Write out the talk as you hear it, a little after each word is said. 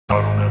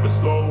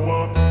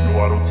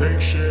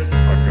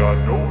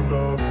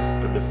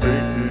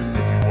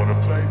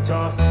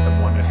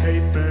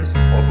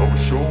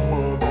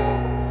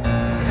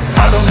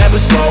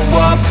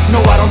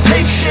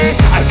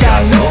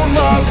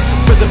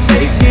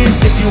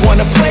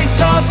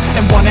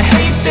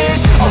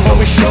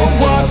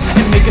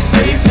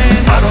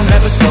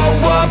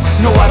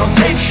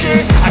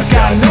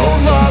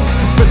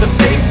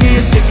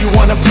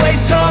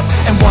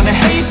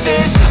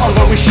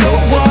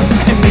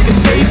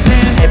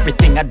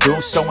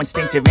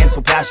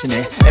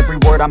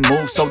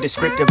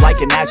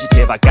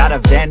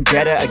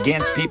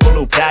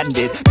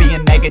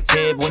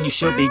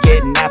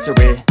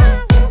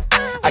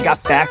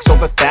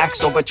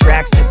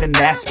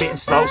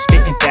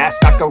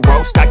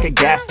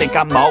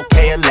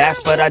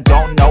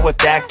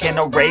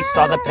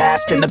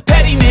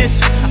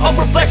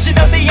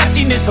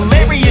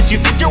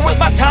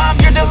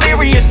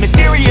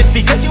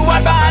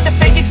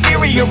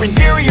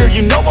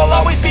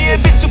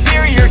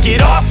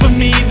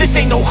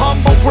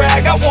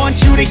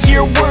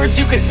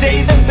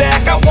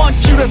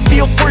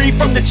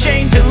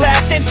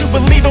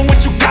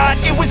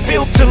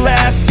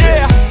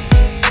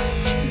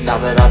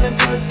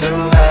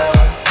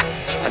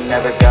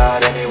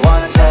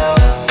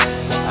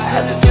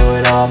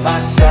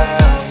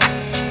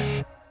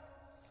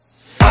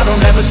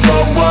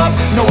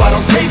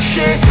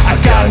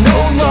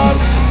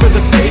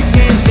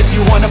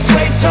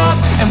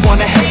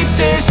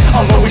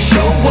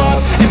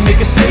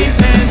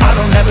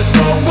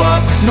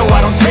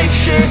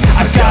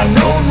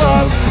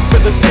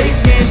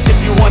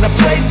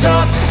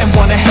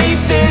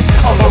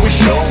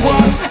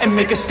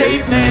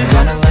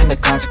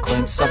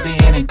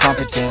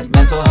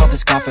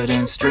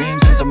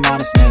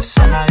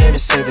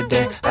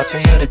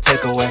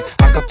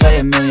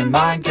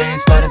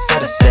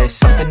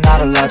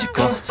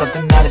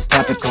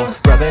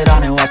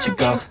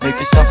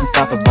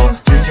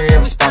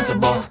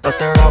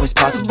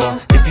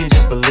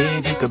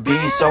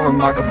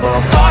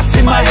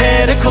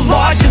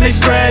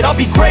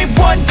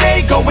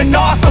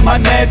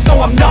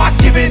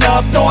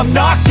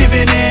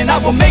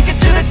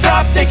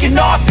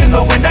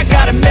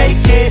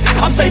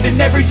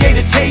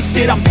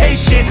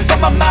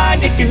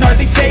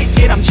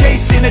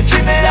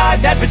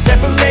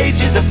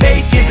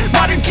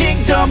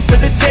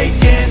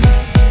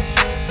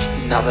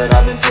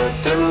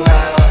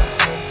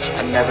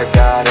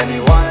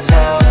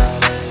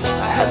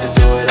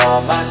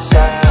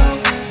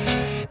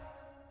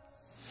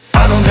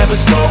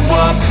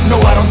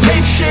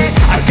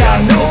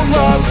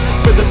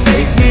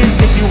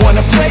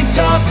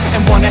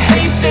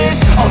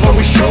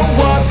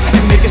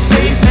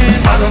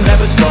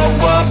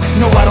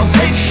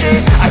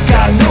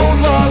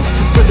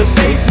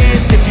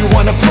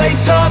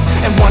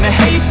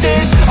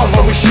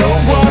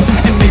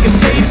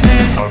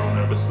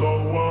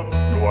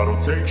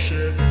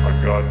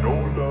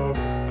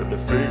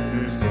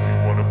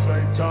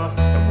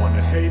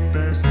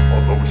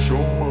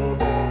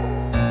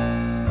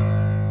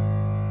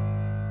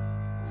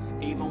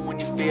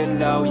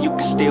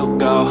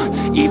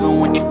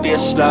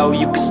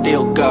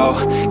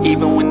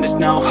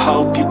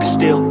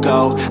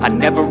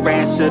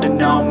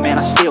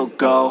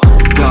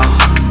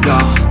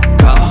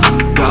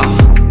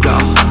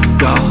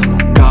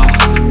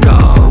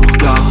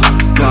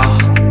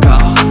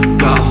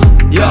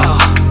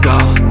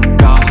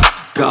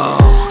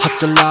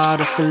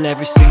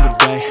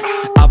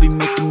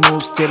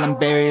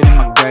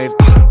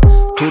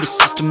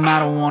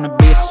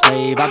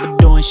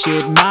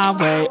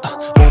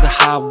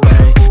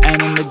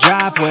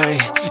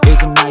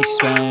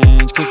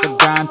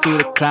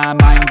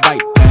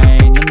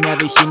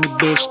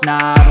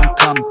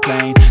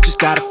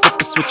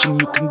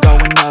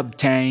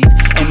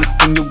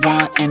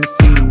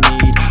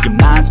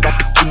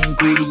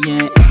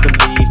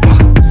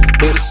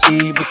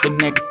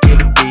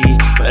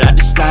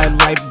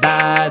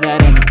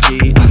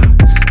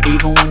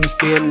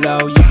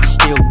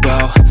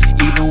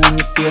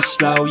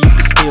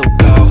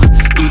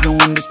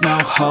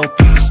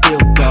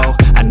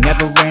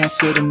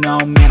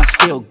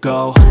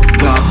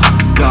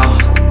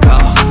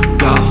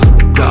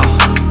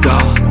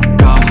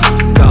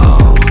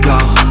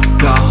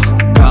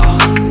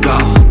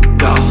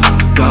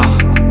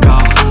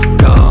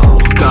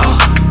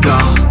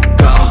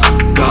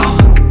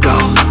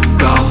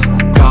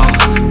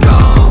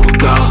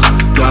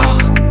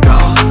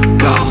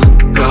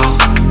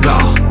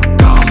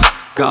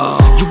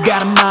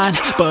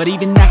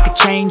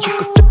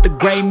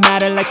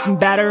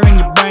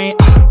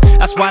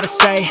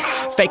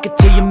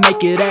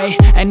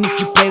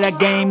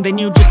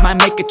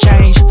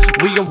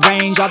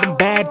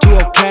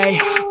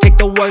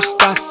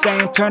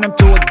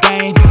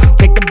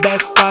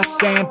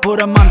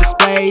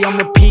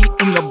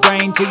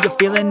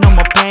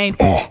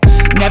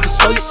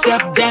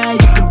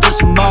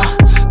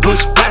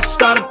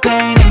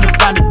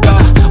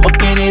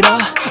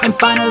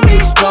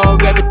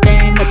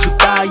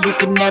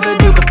never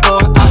do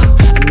before.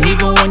 And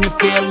even when you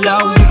feel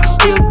low, you can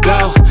still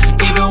go.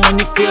 Even when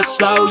you feel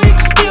slow, you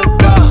can still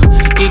go.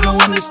 Even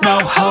when there's no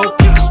hope,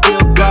 you can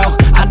still go.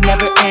 I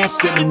never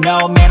answer to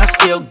no, man, I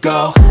still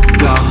go.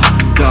 Go,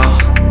 go,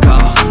 go,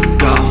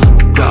 go,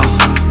 go,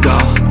 go, go,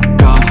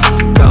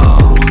 go,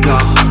 go, go,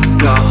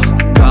 go,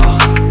 go, go,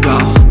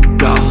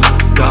 go,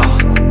 go, go,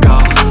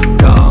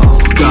 go.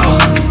 Even when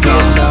you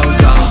feel low,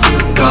 you can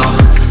still go.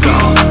 Even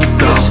when you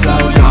feel slow,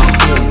 you can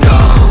still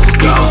go.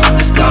 Even when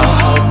there's no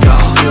hope, you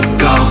can still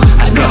go.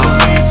 I never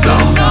answer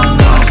to no,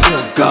 man, I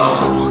still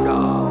go.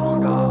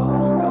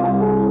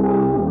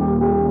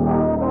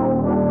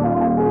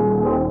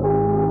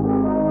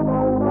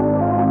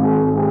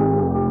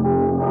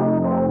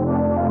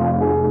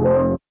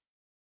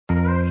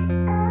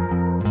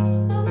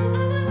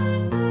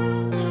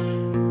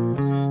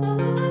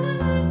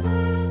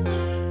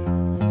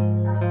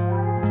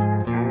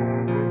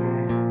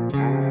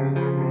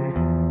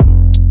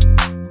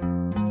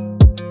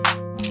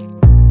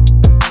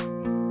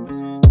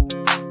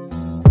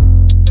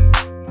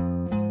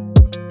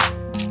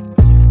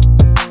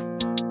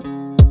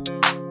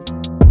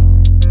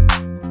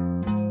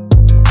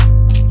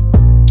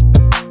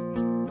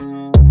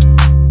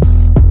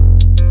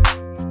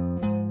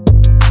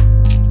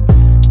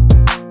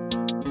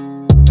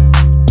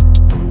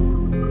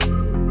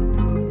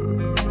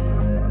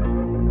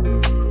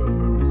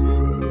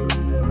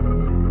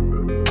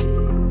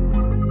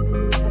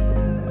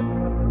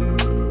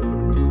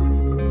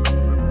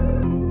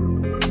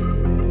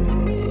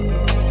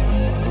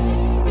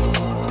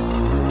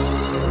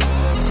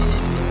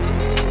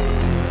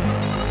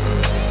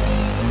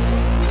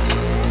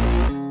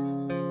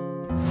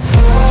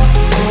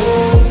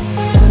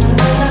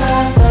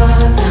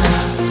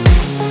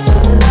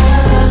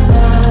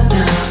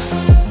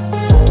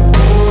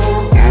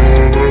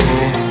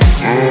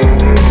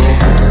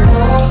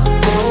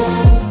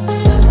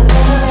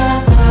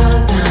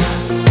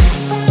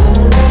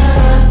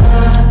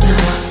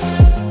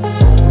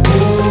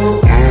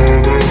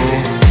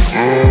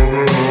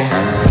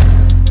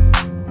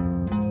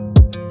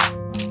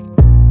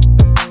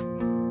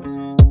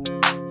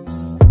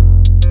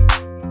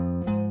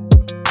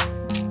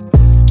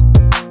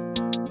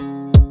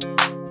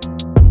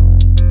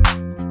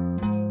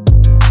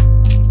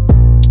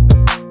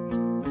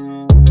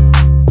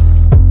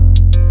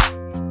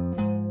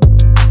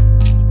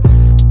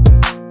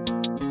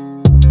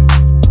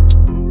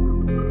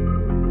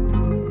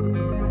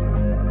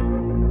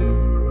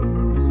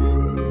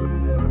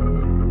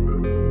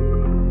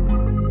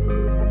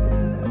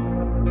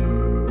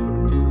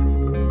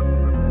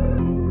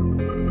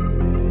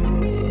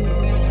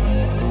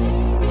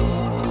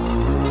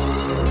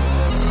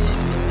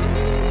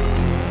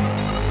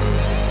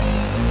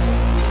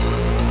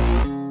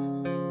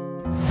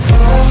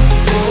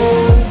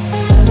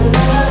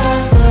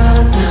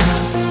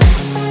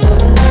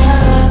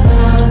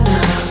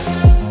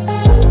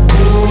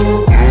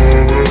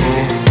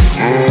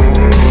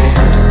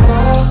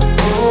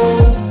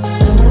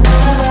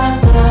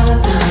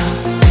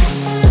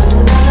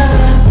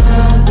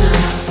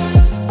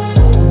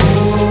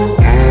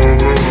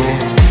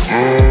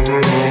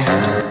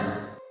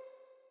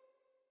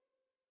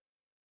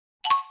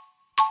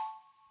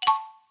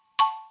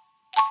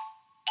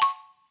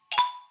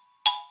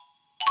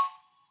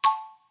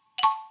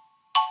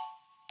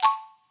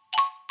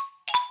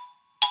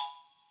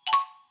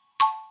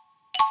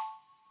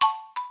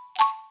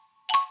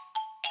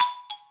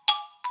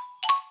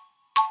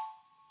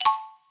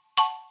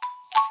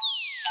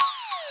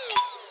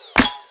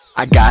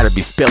 I gotta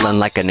be spilling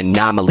like an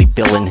anomaly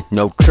villain.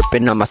 No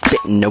tripping on my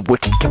spitting, no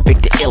wicked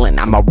convicted illin'.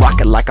 I'm a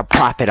rocket like a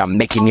prophet, I'm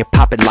making you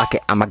pop it like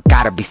it. I'm a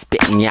gotta be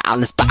spitting, yeah,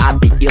 on the spot I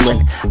be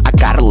illin'. I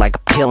got it like a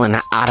pillin',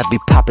 I oughta be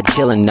poppin'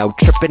 chillin'. No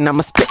tripping on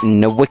my spitting,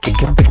 no wicked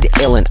convicted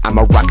illin'. I'm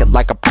a rocket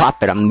like a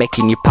prophet, I'm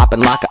making you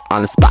poppin' like it.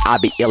 On the spot I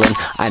be illin',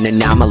 an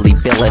anomaly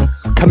villain.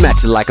 Come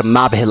at you like a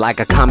mob, hit like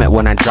a comet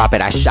when I drop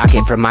it. I shock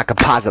it from my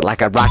composite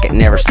like a rocket,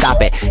 never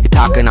stop it. You're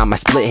talking on my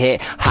split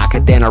hit, hawk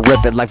it then I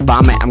rip it like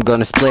vomit. I'm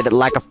gonna split it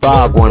like a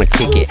frog, wanna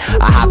kick it.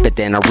 I hop it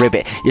then I rip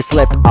it. You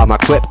slip on my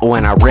quip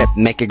when I rip.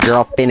 Make a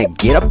girl finna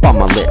get up on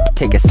my lip.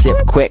 Take a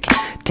sip quick,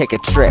 take a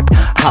trip.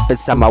 Hop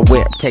inside my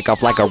whip, take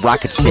off like a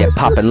rocket ship.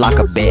 Poppin' like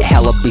a bit,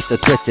 hella be so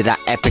twisted. I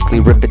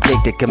epically rip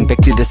addicted,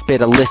 convicted to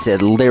spit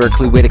illicit.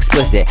 Lyrically with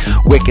explicit,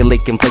 wickedly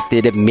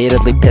conflicted,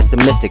 admittedly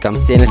pessimistic. I'm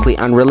cynically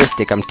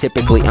unrealistic, I'm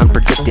typically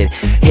unpredicted.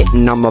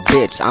 Hitting on my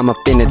bitch, I'm a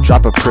finna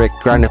drop a prick.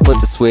 Grind and flip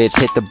the switch,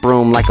 hit the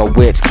broom like a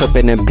witch.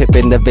 Clipping and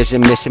pippin' the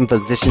vision, mission,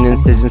 position,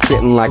 incision.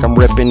 Sitting like I'm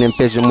ripping and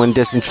fission when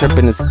dissing,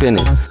 tripping and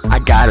spinning. I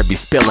gotta be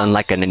spilling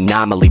like an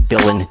anomaly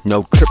villain.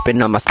 No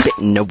tripping on my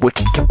spitting, no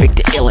wicked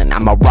convicted illin'.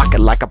 I'm a I'ma rock it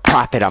like a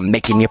prophet. I'm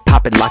making you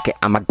pop it, lock it.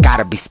 I'ma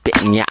gotta be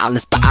spitting, yeah, on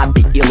the spot I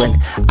be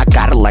illin'. I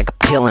got it like a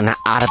pillin', I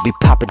oughta be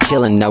poppin',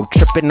 chillin'. No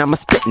trippin', I'ma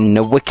spittin',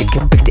 no wicked,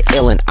 convicted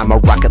illin'. I'ma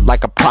rock it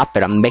like a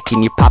prophet. I'm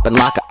making you poppin',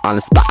 lock it. On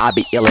the spot I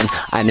be illin',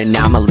 an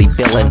anomaly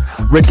villain.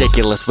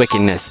 Ridiculous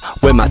wickedness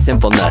with my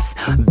sinfulness,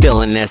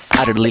 villainous,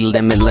 utterly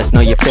limitless.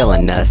 Know you're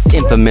feeling us.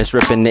 Infamous,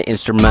 ripping the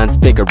instruments,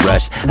 bigger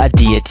rush. A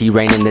deity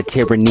reigning the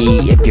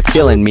tyranny. If you're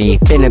feeling me,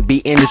 finna be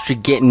industry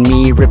getting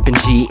me, ripping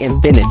G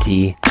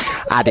infinity.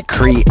 I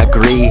decree,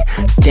 agree,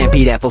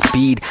 stampede at full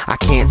speed. I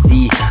can't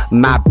see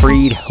my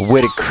breed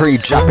with a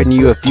creed, dropping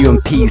you a few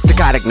MPs.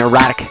 Psychotic,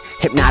 neurotic,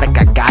 hypnotic,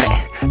 I got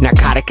it.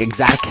 Narcotic,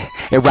 exotic,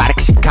 erotic,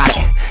 she caught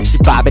it. She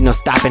bobbing, no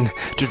stopping,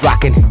 just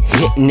rocking,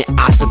 hitting it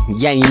awesome.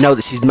 Yeah, you know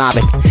that she's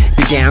mobbing.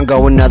 Be down,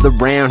 go another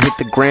round, hit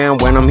the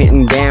ground when I'm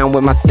hitting down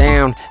with my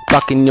sound.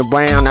 Fucking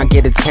around, I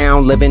get a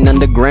town, living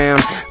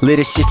underground.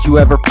 Littest shit you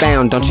ever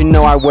found. Don't you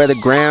know I wear the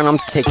ground? I'm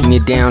taking you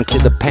down to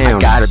the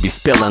pound. I gotta be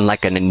spilling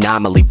like an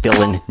anomaly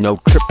villain. No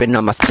tripping,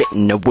 I'ma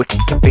spitting, no wicked,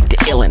 convicted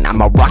illin'.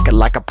 I'ma rock it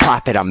like a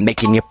prophet. I'm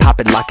making you pop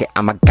it, lock it.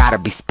 I'ma gotta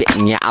be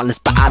spitting, yeah, on the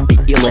spot I be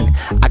illin'.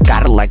 I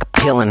got it like a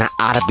pillin', I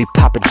oughta be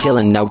poppin',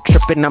 chillin'. No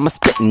tripping, I'ma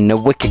spitting, no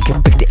wicked,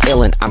 convicted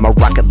illin'. I'ma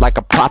rock it like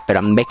a prophet.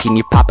 I'm making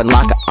you pop and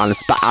lock it. On the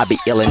spot I be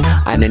illin',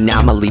 an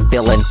anomaly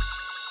villain.